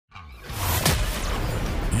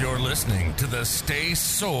You're listening to the Stay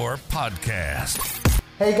Sore Podcast.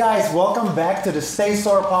 Hey guys, welcome back to the Stay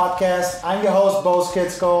Sore Podcast. I'm your host, Bo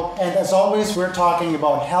Skidsko, and as always, we're talking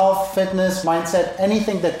about health, fitness, mindset,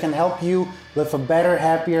 anything that can help you live a better,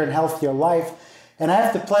 happier, and healthier life. And I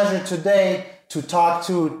have the pleasure today to talk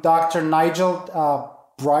to Dr. Nigel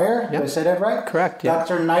Breyer. Did I say that right? Correct, yeah.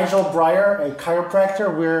 Dr. Nigel Breyer, a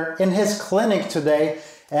chiropractor. We're in his clinic today,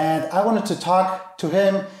 and I wanted to talk to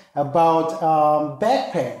him about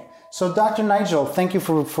back pain. So Dr. Nigel, thank you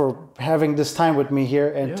for having this time with me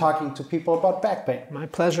here and talking to people about back pain. My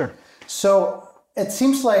pleasure. So it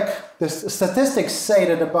seems like the statistics say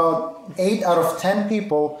that about 8 out of 10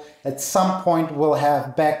 people at some point will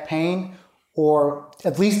have back pain or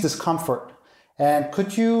at least discomfort. And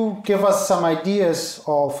could you give us some ideas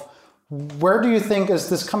of where do you think is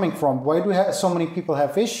this coming from? Why do so many people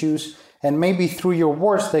have issues? And maybe through your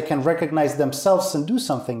words, they can recognize themselves and do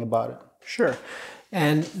something about it. Sure.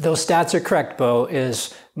 And those stats are correct, Bo,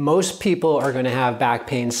 is most people are going to have back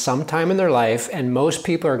pain sometime in their life, and most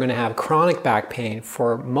people are going to have chronic back pain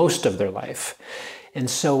for most of their life. And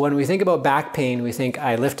so when we think about back pain, we think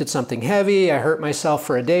I lifted something heavy, I hurt myself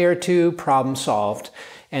for a day or two, problem solved,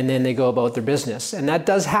 and then they go about their business. And that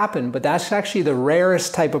does happen, but that's actually the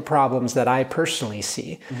rarest type of problems that I personally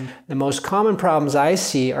see. Mm-hmm. The most common problems I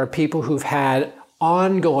see are people who've had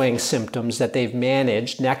ongoing symptoms that they've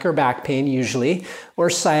managed, neck or back pain usually, or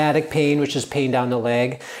sciatic pain, which is pain down the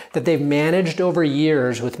leg, that they've managed over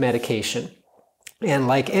years with medication. And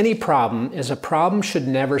like any problem, a problem should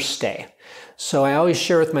never stay. So I always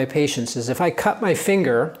share with my patients is if I cut my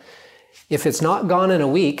finger, if it's not gone in a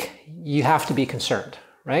week, you have to be concerned,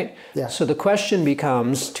 right? Yeah. So the question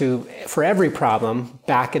becomes for every problem,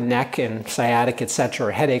 back and neck and sciatic, etc.,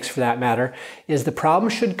 or headaches for that matter, is the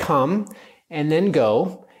problem should come and then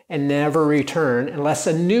go and never return unless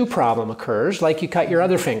a new problem occurs, like you cut your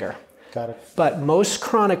other finger. Got it. But most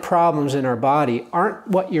chronic problems in our body aren't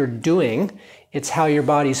what you're doing, it's how your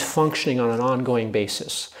body's functioning on an ongoing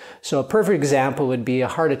basis. So a perfect example would be a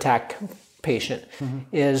heart attack patient.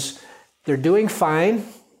 Is they're doing fine,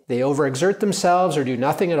 they overexert themselves or do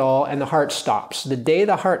nothing at all, and the heart stops. The day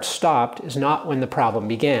the heart stopped is not when the problem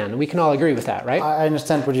began. We can all agree with that, right? I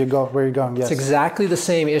understand where you're going, yes. It's exactly the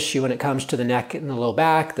same issue when it comes to the neck and the low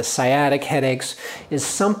back, the sciatic headaches, is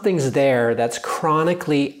something's there that's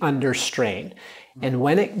chronically under strain. And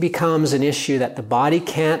when it becomes an issue that the body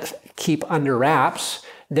can't keep under wraps,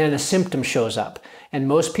 then a symptom shows up. And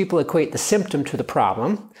most people equate the symptom to the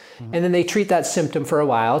problem, and then they treat that symptom for a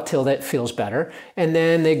while till it feels better, and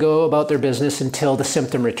then they go about their business until the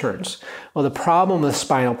symptom returns. Well, the problem with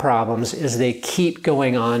spinal problems is they keep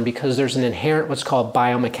going on because there's an inherent what's called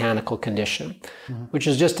biomechanical condition, which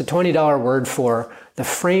is just a $20 word for the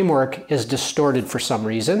framework is distorted for some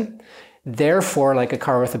reason. Therefore, like a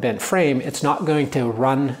car with a bent frame, it's not going to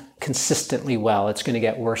run consistently well. It's going to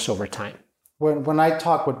get worse over time. When I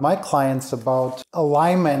talk with my clients about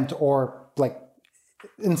alignment or like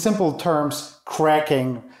in simple terms,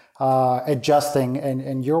 cracking, adjusting, and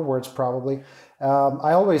in your words probably,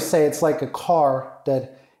 I always say it's like a car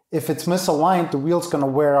that if it's misaligned, the wheel's going to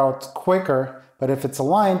wear out quicker, but if it's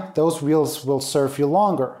aligned, those wheels will serve you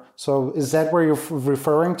longer. So is that where you're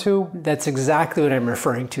referring to? That's exactly what I'm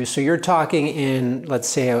referring to. So you're talking in, let's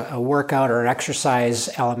say, a workout or an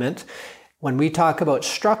exercise element. When we talk about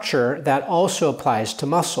structure, that also applies to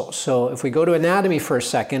muscle. So if we go to anatomy for a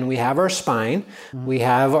second, we have our spine, we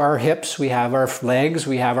have our hips, we have our legs,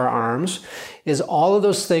 we have our arms. All of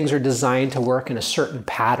those things are designed to work in a certain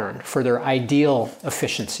pattern for their ideal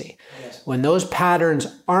efficiency. Yes. When those patterns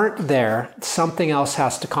aren't there, something else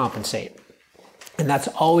has to compensate. And that's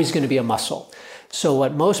always going to be a muscle. So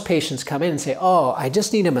what most patients come in and say, oh, I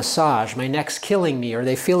just need a massage, my neck's killing me, or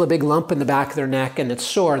they feel a big lump in the back of their neck and it's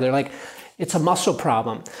sore. They're like, it's a muscle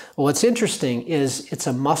problem. Well, what's interesting is it's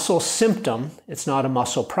a muscle symptom, it's not a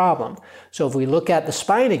muscle problem. So if we look at the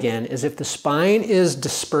spine again, is if the spine is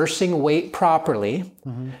dispersing weight properly,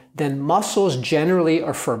 then muscles generally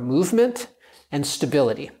are for movement and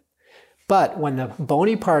stability. But when the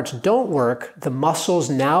bony parts don't work, the muscles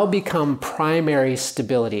now become primary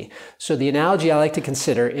stability. So the analogy I like to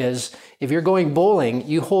consider is if you're going bowling,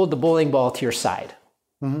 you hold the bowling ball to your side.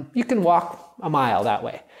 You can walk a mile that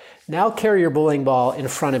way. Now carry your bowling ball in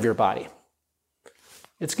front of your body.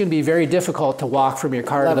 It's going to be very difficult to walk from your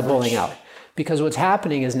car to the bowling alley because what's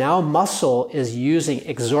happening is now muscle is using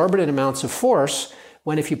exorbitant amounts of force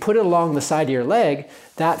when if you put it along the side of your leg,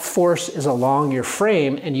 that force is along your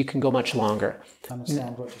frame and you can go much longer. I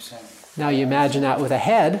understand what you're saying. Now you imagine that with a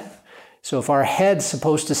head, So if our head's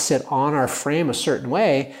supposed to sit on our frame a certain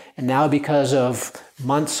way, and now because of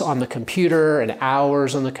months on the computer and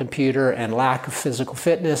hours on the computer and lack of physical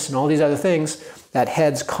fitness and all these other things, that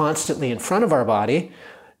head's constantly in front of our body,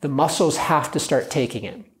 the muscles have to start taking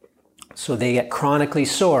it. So they get chronically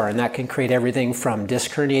sore, and that can create everything from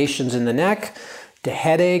disc herniations in the neck to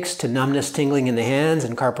headaches to numbness, tingling in the hands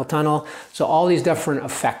and carpal tunnel. So all these different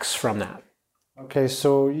effects from that. Okay,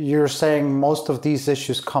 so you're saying most of these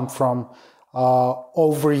issues come from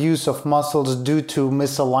overuse of muscles due to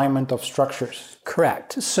misalignment of structures.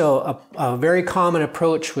 Correct. So a very common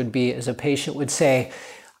approach would be, as a patient would say,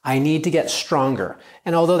 I need to get stronger.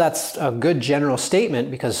 And although that's a good general statement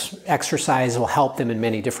because exercise will help them in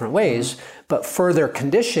many different ways, but for their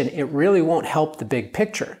condition, it really won't help the big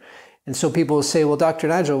picture. And so people will say, well, Dr.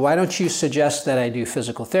 Nigel, why don't you suggest that I do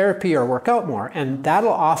physical therapy or work out more? And that'll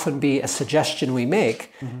often be a suggestion we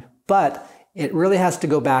make, but it really has to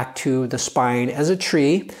go back to the spine as a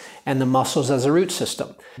tree and the muscles as a root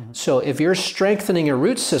system. So if you're strengthening a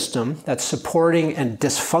root system that's supporting a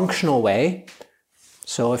dysfunctional way,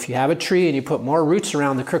 so if you have a tree and you put more roots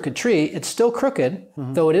around the crooked tree, it's still crooked,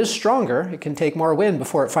 though it is stronger. It can take more wind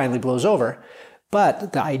before it finally blows over.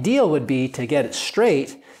 But the ideal would be to get it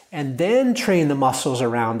straight and then train the muscles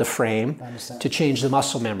around the frame to change the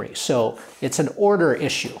muscle memory. So it's an order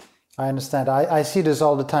issue. I understand. I see this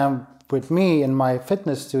all the time with me in my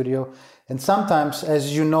fitness studio. And sometimes,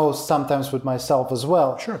 as you know, sometimes with myself as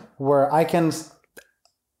well. Sure. Where I can,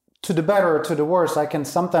 to the better or to the worse, I can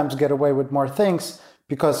sometimes get away with more things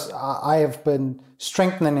because I have been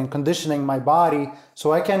strengthening and conditioning my body.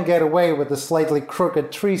 So I can get away with a slightly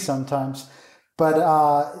crooked tree sometimes. But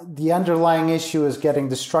the underlying issue is getting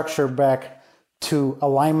the structure back to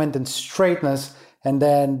alignment and straightness. And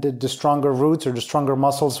then the stronger roots or the stronger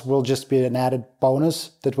muscles will just be an added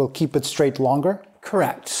bonus that will keep it straight longer.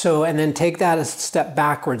 Correct. So, and then take that a step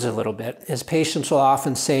backwards a little bit. As patients will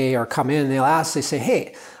often say or come in and they'll ask, they say,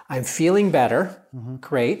 hey, I'm feeling better.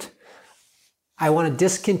 Great. I want to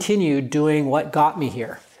discontinue doing what got me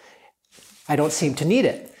here. I don't seem to need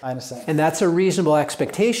it. I understand. And that's a reasonable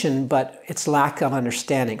expectation, but it's lack of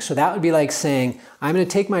understanding. So that would be like saying, I'm going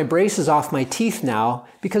to take my braces off my teeth now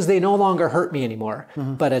because they no longer hurt me anymore.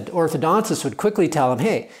 But an orthodontist would quickly tell them,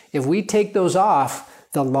 hey, if we take those off,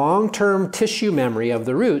 the long-term tissue memory of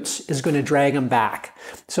the roots is going to drag them back.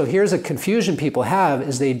 So here's a confusion people have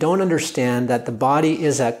is they don't understand that the body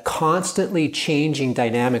is a constantly changing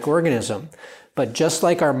dynamic organism. But just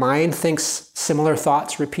like our mind thinks similar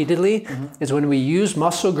thoughts repeatedly, is when we use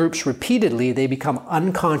muscle groups repeatedly, they become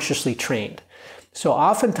unconsciously trained. So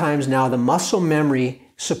oftentimes now the muscle memory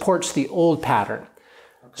supports the old pattern.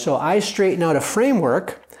 So I straighten out a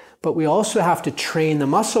framework, but we also have to train the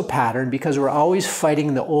muscle pattern because we're always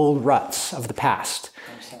fighting the old ruts of the past.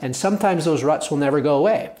 And sometimes those ruts will never go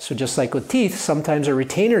away. So just like with teeth, sometimes a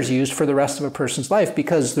retainer is used for the rest of a person's life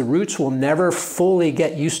because the roots will never fully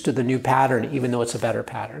get used to the new pattern, even though it's a better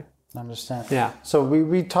pattern. I understand. Yeah. So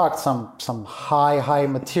we talked some high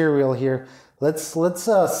material here. Let's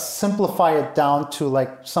simplify it down to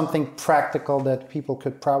like something practical that people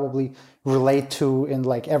could probably relate to in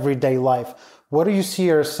like everyday life. What do you see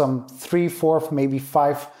are some 3, 4, maybe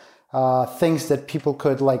 5 things that people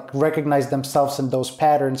could like recognize themselves in those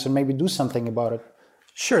patterns and maybe do something about it?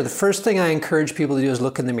 Sure. The first thing I encourage people to do is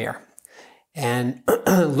look in the mirror and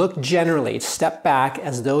look generally, step back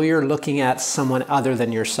as though you're looking at someone other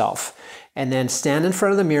than yourself. And then stand in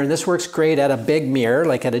front of the mirror. And this works great at a big mirror,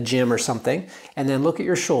 like at a gym or something. And then look at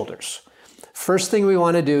your shoulders. First thing we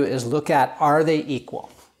want to do is look at, are they equal?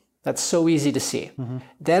 That's so easy to see.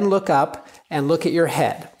 Then look up and look at your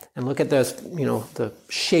head. And look at the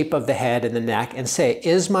shape of the head and the neck and say,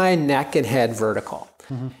 is my neck and head vertical?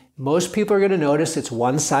 Most people are going to notice it's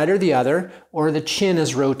one side or the other, or the chin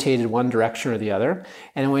is rotated one direction or the other.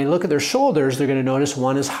 And when you look at their shoulders, they're going to notice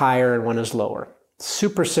one is higher and one is lower.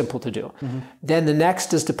 Super simple to do. Then the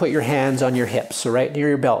next is to put your hands on your hips, so right near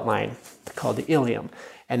your belt line, called the ilium.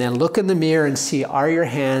 And then look in the mirror and see, are your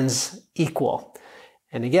hands equal?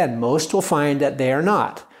 And again, most will find that they are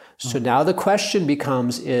not. So now the question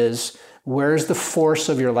becomes is, where's the force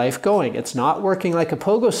of your life going? It's not working like a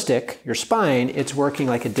pogo stick, your spine, it's working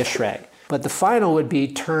like a dish rag. But the final would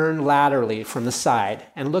be turn laterally from the side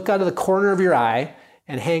and look out of the corner of your eye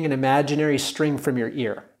and hang an imaginary string from your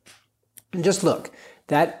ear. And just look,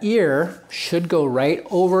 that ear should go right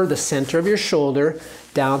over the center of your shoulder,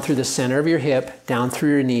 down through the center of your hip, down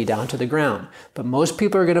through your knee, down to the ground. But most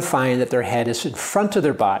people are going to find that their head is in front of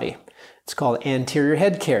their body. It's called anterior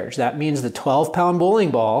head carriage. That means the 12-pound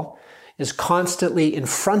bowling ball is constantly in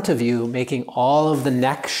front of you, making all of the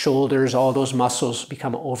neck, shoulders, all those muscles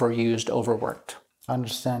become overused, overworked. I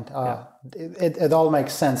understand. It all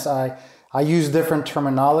makes sense. I use different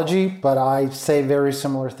terminology, but I say very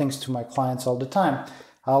similar things to my clients all the time.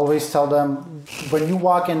 I always tell them, when you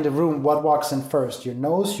walk in the room, what walks in first? Your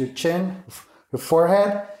nose, your chin, your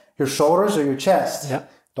forehead, your shoulders, or your chest? Yeah.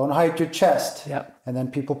 Don't hide your chest. Yeah. And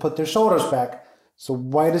then people put their shoulders back. So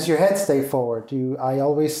why does your head stay forward? I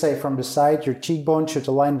always say from the side, your cheekbone should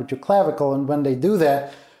align with your clavicle. And when they do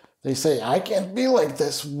that, they say, I can't be like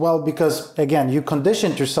this. Well, because again, you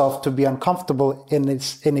conditioned yourself to be uncomfortable in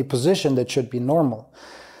a position that should be normal.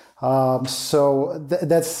 So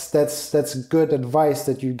that's good advice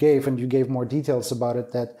that you gave, and you gave more details about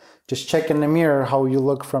it, that just check in the mirror how you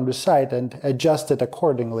look from the side and adjust it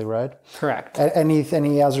accordingly, right? Correct.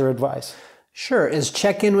 Any other advice? Sure, is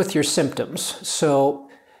check in with your symptoms. So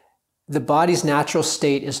the body's natural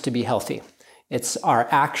state is to be healthy. It's our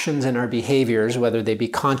actions and our behaviors, whether they be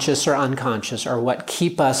conscious or unconscious, are what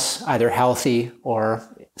keep us either healthy or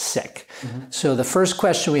sick. Mm-hmm. So the first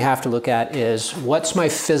question we have to look at is, what's my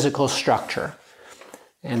physical structure?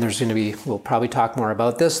 And we'll probably talk more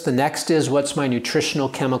about this. The next is, what's my nutritional,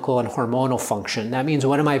 chemical, and hormonal function? That means,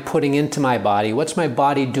 what am I putting into my body? What's my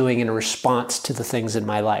body doing in response to the things in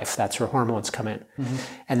my life? That's where hormones come in. Mm-hmm.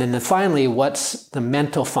 And then finally, what's the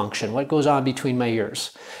mental function? What goes on between my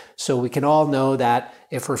ears? So we can all know that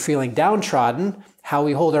if we're feeling downtrodden, how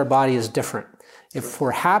we hold our body is different. If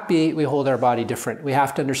we're happy, we hold our body different. We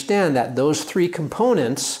have to understand that those three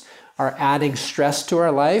components are adding stress to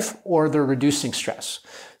our life, or they're reducing stress.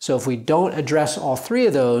 So if we don't address all three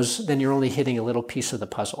of those, then you're only hitting a little piece of the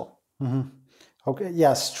puzzle. Mm-hmm. Okay,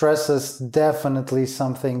 yeah, stress is definitely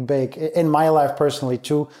something big. In my life personally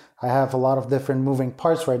too, I have a lot of different moving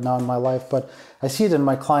parts right now in my life, but I see it in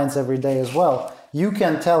my clients every day as well. You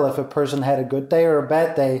can tell if a person had a good day or a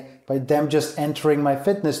bad day by them just entering my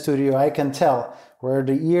fitness studio. I can tell. Where are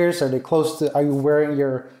the ears? Are they close to, are you wearing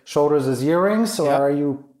your shoulders as earrings, or are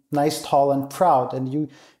you nice, tall, and proud? And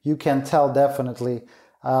you can tell definitely.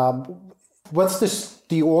 What's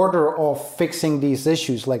the order of fixing these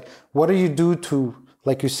issues? Like, what do you do to,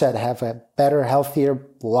 like you said, have a better, healthier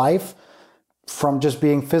life from just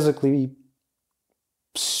being physically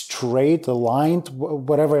straight, aligned,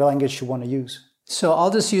 whatever language you want to use? So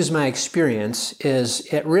I'll just use my experience. Is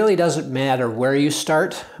it really doesn't matter where you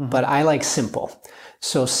start, mm-hmm. but I like simple.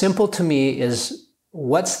 So simple to me is,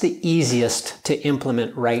 what's the easiest to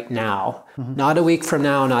implement right now? Mm-hmm. Not a week from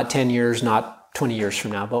now, not 10 years, not 20 years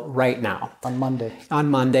from now, but right now. On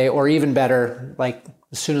Monday, or even better, like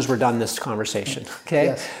as soon as we're done this conversation. Okay.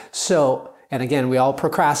 Yes. So, and again, we all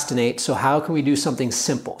procrastinate. So how can we do something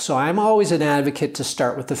simple? So I'm always an advocate to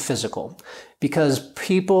start with the physical, because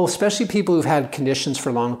people, especially people who've had conditions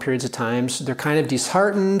for long periods of times, they're kind of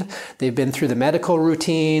disheartened. They've been through the medical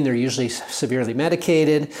routine. They're usually severely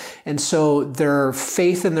medicated. And so their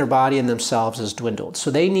faith in their body and themselves has dwindled.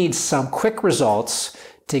 So they need some quick results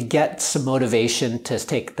to get some motivation to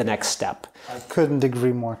take the next step. I couldn't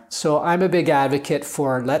agree more. So I'm a big advocate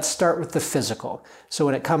for, let's start with the physical. So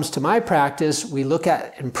when it comes to my practice, we look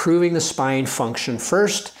at improving the spine function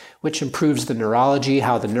first, which improves the neurology,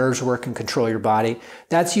 how the nerves work and control your body.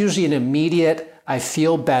 That's usually an immediate, I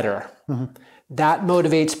feel better. Mm-hmm. That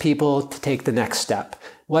motivates people to take the next step.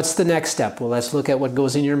 What's the next step? Well, let's look at what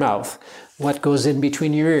goes in your mouth. What goes in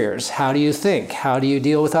between your ears? How do you think? How do you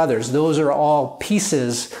deal with others? Those are all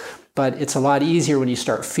pieces, but it's a lot easier when you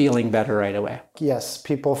start feeling better right away. Yes,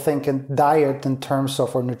 people think in diet in terms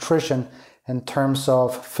of, or nutrition in terms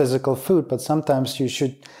of physical food, but sometimes you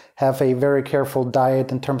should have a very careful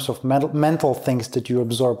diet in terms of mental things that you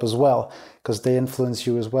absorb as well, because they influence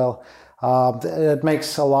you as well. It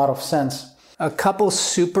makes a lot of sense. A couple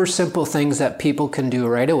super simple things that people can do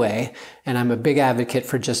right away, and I'm a big advocate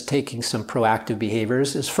for just taking some proactive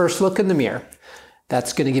behaviors, is first look in the mirror.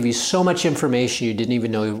 That's going to give you so much information you didn't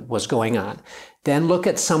even know was going on. Then look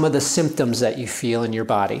at some of the symptoms that you feel in your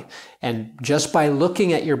body. And just by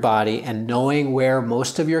looking at your body and knowing where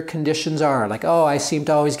most of your conditions are, like, oh, I seem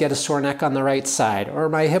to always get a sore neck on the right side, or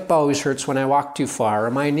my hip always hurts when I walk too far,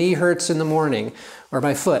 or my knee hurts in the morning, or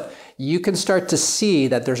my foot, you can start to see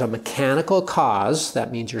that there's a mechanical cause.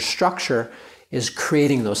 That means your structure is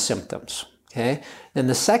creating those symptoms. Okay. Then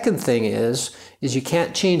the second thing is you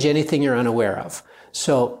can't change anything you're unaware of.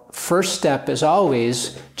 So first step is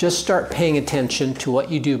always just start paying attention to what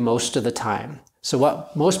you do most of the time. So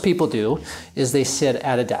what most people do is they sit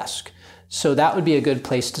at a desk. So that would be a good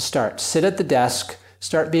place to start. Sit at the desk,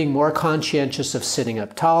 start being more conscientious of sitting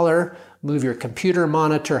up taller, move your computer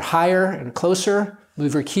monitor higher and closer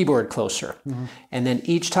move your keyboard closer. And then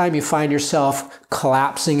each time you find yourself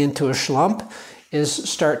collapsing into a slump is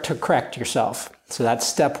start to correct yourself. So that's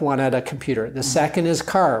step one at a computer. The second is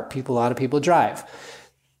car. A lot of people drive.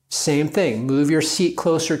 Same thing, move your seat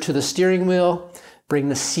closer to the steering wheel, bring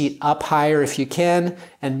the seat up higher if you can,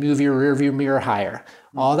 and move your rearview mirror higher.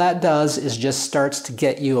 All that does is just starts to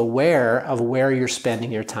get you aware of where you're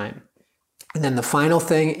spending your time. And then the final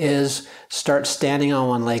thing is start standing on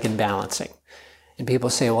one leg and balancing. And people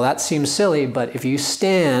say, well, that seems silly, but if you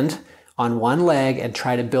stand on one leg and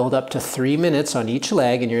try to build up to 3 minutes on each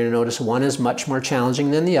leg, and you're going to notice one is much more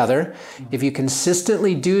challenging than the other. If you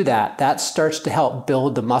consistently do that, that starts to help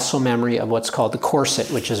build the muscle memory of what's called the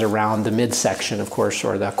corset, which is around the midsection, of course,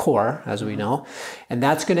 or the core, as we know. And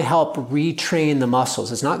that's going to help retrain the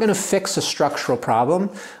muscles. It's not going to fix a structural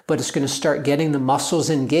problem, but it's going to start getting the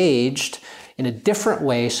muscles engaged in a different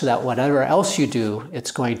way so that whatever else you do,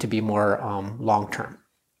 it's going to be more long-term.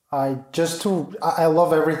 I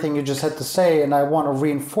love everything you just had to say, and I want to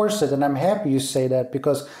reinforce it, and I'm happy you say that,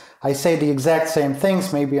 because I say the exact same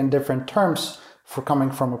things, maybe in different terms, for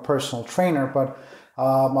coming from a personal trainer. But I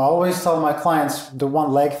always tell my clients the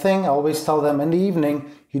one leg thing. I always tell them in the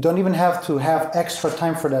evening, you don't even have to have extra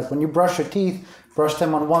time for that. When you brush your teeth, brush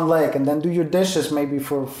them on one leg, and then do your dishes maybe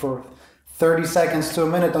for 30 seconds to a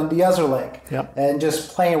minute on the other leg. Yep. And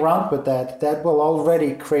just playing around with that will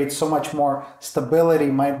already create so much more stability,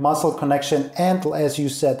 mind-muscle connection, and, as you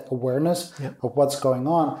said, awareness of what's going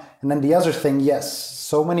on. And then the other thing, yes,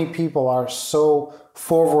 so many people are so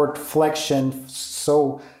forward flexion,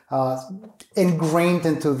 so ingrained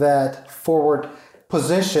into that forward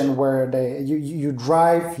position where you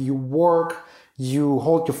drive, you work, you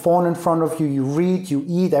hold your phone in front of you, you read, you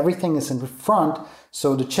eat, everything is in the front.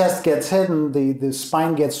 So the chest gets hidden, the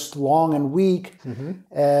spine gets long and weak.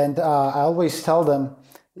 And I always tell them,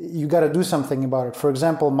 you got to do something about it. For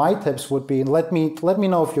example, my tips would be, let me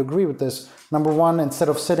know if you agree with this. Number one, instead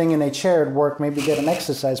of sitting in a chair at work, maybe get an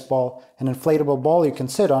exercise ball, an inflatable ball you can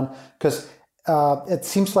sit on, because it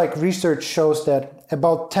seems like research shows that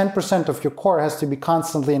about 10% of your core has to be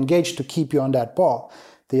constantly engaged to keep you on that ball.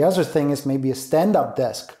 The other thing is maybe a stand-up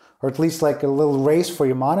desk, or at least like a little raise for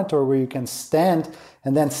your monitor where you can stand,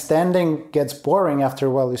 and then standing gets boring after a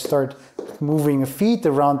while. You start moving your feet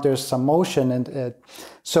around, there's some motion. And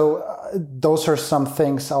so those are some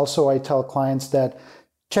things. Also, I tell clients that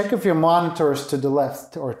check if your monitor is to the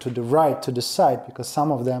left or to the right, to the side, because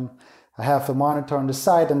some of them have a monitor on the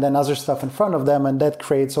side and then other stuff in front of them, and that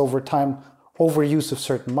creates over time overuse of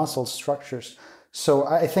certain muscle structures. So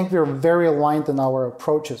I think we're very aligned in our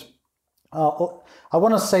approaches. I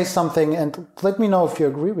want to say something, and let me know if you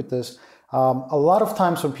agree with this. A lot of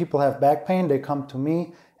times when people have back pain, they come to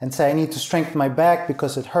me and say, I need to strengthen my back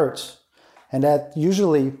because it hurts. And that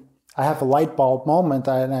usually I have a light bulb moment,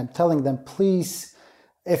 and I'm telling them, please,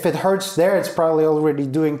 if it hurts there, it's probably already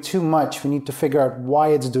doing too much. We need to figure out why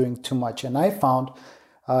it's doing too much. And I found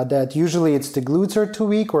that usually it's the glutes are too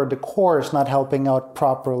weak, or the core is not helping out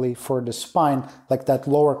properly for the spine, like that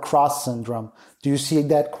lower cross syndrome. Do you see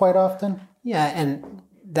that quite often? Yeah, and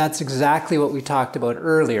that's exactly what we talked about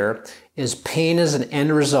earlier, is pain is an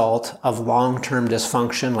end result of long-term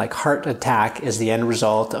dysfunction, like heart attack is the end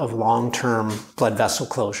result of long-term blood vessel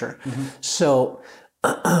closure. So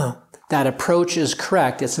that approach is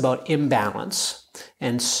correct. It's about imbalance.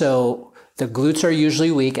 And so the glutes are usually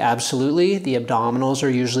weak, absolutely. The abdominals are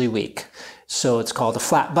usually weak. So it's called a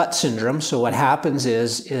flat butt syndrome. So what happens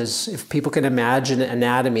is if people can imagine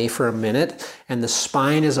anatomy for a minute, and the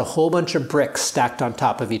spine is a whole bunch of bricks stacked on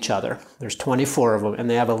top of each other. There's 24 of them, and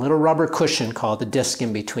they have a little rubber cushion called the disc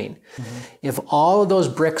in between. If all of those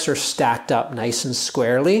bricks are stacked up nice and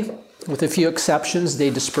squarely, with a few exceptions, they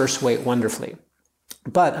disperse weight wonderfully.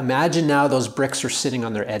 But imagine now those bricks are sitting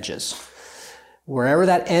on their edges. Wherever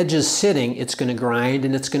that edge is sitting, it's going to grind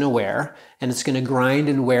and it's going to wear, and it's going to grind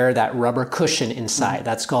and wear that rubber cushion inside.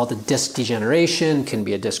 That's called a disc degeneration, can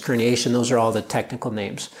be a disc herniation. Those are all the technical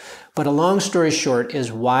names. But a long story short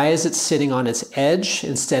is, why is it sitting on its edge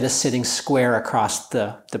instead of sitting square across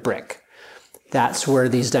the brick? That's where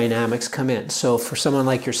these dynamics come in. So for someone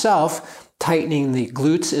like yourself, tightening the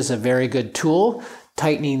glutes is a very good tool.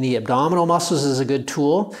 Tightening the abdominal muscles is a good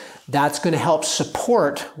tool. That's going to help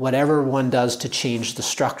support whatever one does to change the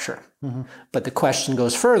structure. But the question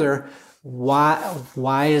goes further,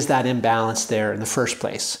 why is that imbalance there in the first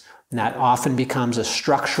place? And that often becomes a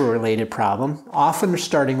structure-related problem, often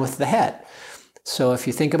starting with the head. So if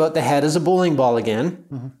you think about the head as a bowling ball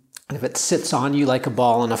again, if it sits on you like a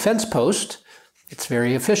ball on a fence post, it's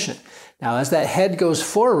very efficient. Now, as that head goes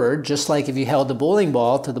forward, just like if you held the bowling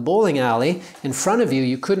ball to the bowling alley in front of you,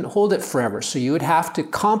 you couldn't hold it forever. So you would have to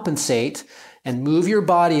compensate and move your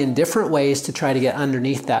body in different ways to try to get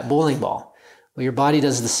underneath that bowling ball. Well, your body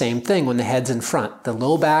does the same thing when the head's in front. The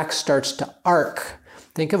low back starts to arc.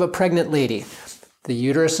 Think of a pregnant lady. The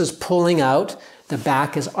uterus is pulling out, the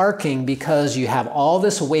back is arcing because you have all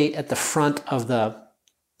this weight at the front of the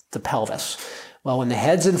pelvis. Well, when the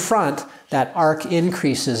head's in front, that arc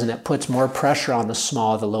increases and it puts more pressure on the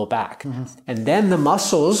small of the low back. And then the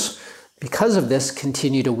muscles, because of this,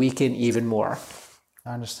 continue to weaken even more.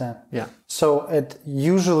 I understand. Yeah. So it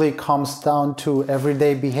usually comes down to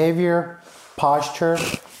everyday behavior, posture,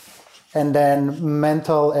 and then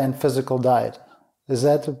mental and physical diet. Is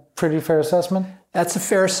that a pretty fair assessment? That's a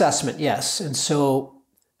fair assessment, yes. And so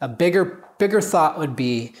a bigger thought would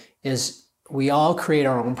be is we all create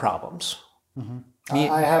our own problems.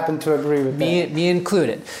 I happen to agree with that. Me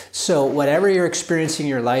included. So whatever you're experiencing in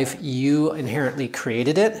your life, you inherently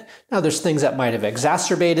created it. Now there's things that might have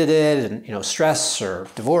exacerbated it, and stress or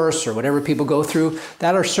divorce or whatever people go through,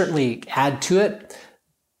 that'll certainly add to it.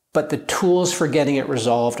 But the tools for getting it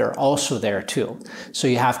resolved are also there too. So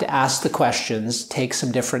you have to ask the questions, take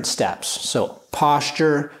some different steps. So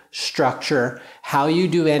posture, structure, how you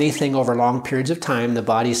do anything over long periods of time. The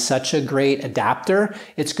body's such a great adapter,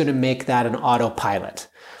 it's going to make that an autopilot.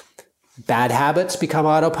 Bad habits become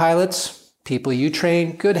autopilots. People you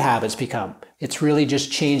train, good habits become. It's really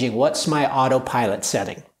just changing what's my autopilot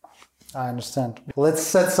setting. I understand. Let's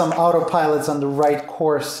set some autopilots on the right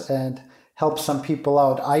course and help some people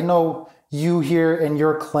out. I know you here in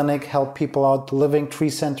your clinic help people out, the Living Tree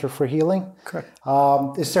Center for Healing. Correct.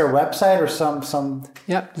 Is there a website or some?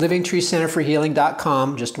 Yep,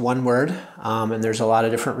 livingtreecenterforhealing.com, just one word. And there's a lot of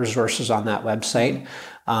different resources on that website.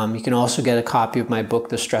 You can also get a copy of my book,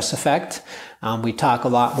 The Stress Effect. We talk a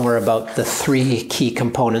lot more about the 3 key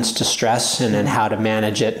components to stress and how to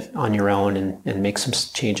manage it on your own and make some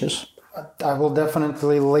changes. I will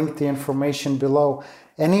definitely link the information below.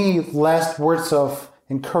 Any last words of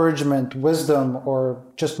encouragement, wisdom, or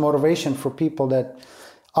just motivation for people that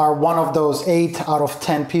are one of those 8 out of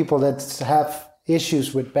 10 people that have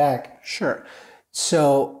issues with back? Sure.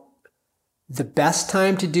 So the best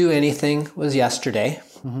time to do anything was yesterday.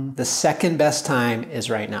 The second best time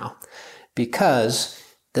is right now, because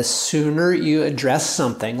the sooner you address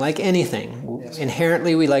something, like anything,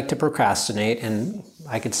 inherently we like to procrastinate, and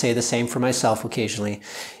I could say the same for myself occasionally,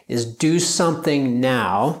 is do something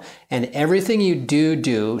now, and everything you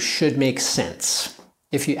do should make sense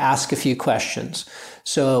if you ask a few questions.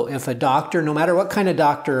 So if a doctor, no matter what kind of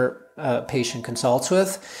doctor a patient consults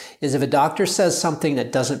with, is if a doctor says something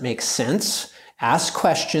that doesn't make sense, ask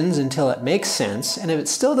questions until it makes sense, and if it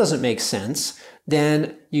still doesn't make sense,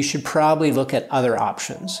 then you should probably look at other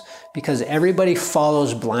options, because everybody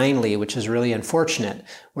follows blindly, which is really unfortunate.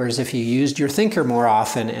 Whereas if you used your thinker more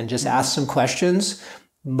often and just asked some questions,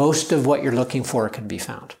 most of what you're looking for can be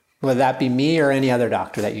found, whether that be me or any other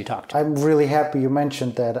doctor that you talk to. I'm really happy you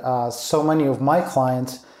mentioned that. So many of my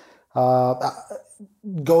clients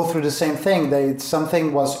go through the same thing.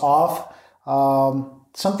 Something was off,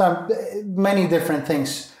 sometimes many different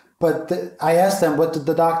things. But I ask them, what did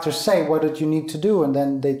the doctor say? What did you need to do? And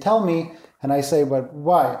then they tell me, and I say, but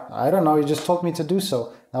why? I don't know. You just told me to do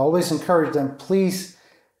so. I always encourage them, please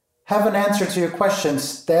have an answer to your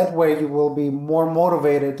questions. That way you will be more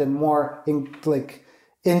motivated and more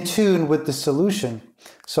in tune with the solution.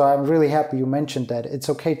 So I'm really happy you mentioned that. It's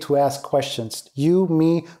okay to ask questions. You,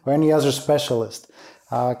 me, or any other specialist.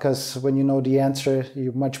 Because when you know the answer,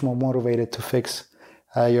 you're much more motivated to fix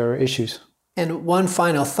your issues. And one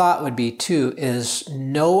final thought would be too, is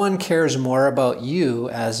no one cares more about you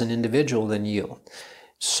as an individual than you.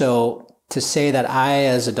 So to say that I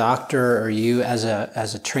as a doctor or you as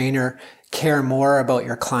a trainer care more about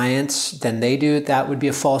your clients than they do, that would be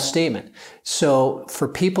a false statement. So for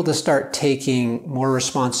people to start taking more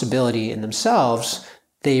responsibility in themselves,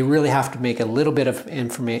 they really have to make a little bit of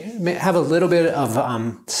information, have a little bit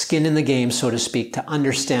of skin in the game, so to speak, to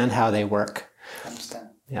understand how they work. I understand.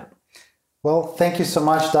 Yeah. Well, thank you so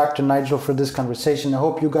much, Dr. Nigel, for this conversation. I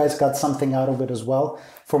hope you guys got something out of it as well.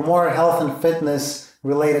 For more health and fitness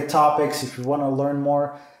related topics, if you want to learn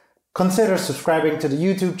more, consider subscribing to the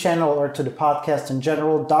YouTube channel or to the podcast in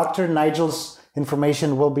general. Dr. Nigel's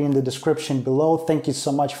information will be in the description below. Thank you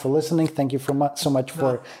so much for listening. Thank you so much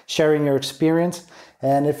for sharing your experience.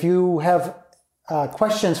 And if you have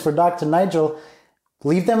questions for Dr. Nigel,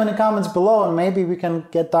 leave them in the comments below, and maybe we can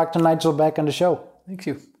get Dr. Nigel back on the show. Thank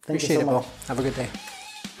you. Thank you Appreciate so it, much. Will. Have a good day.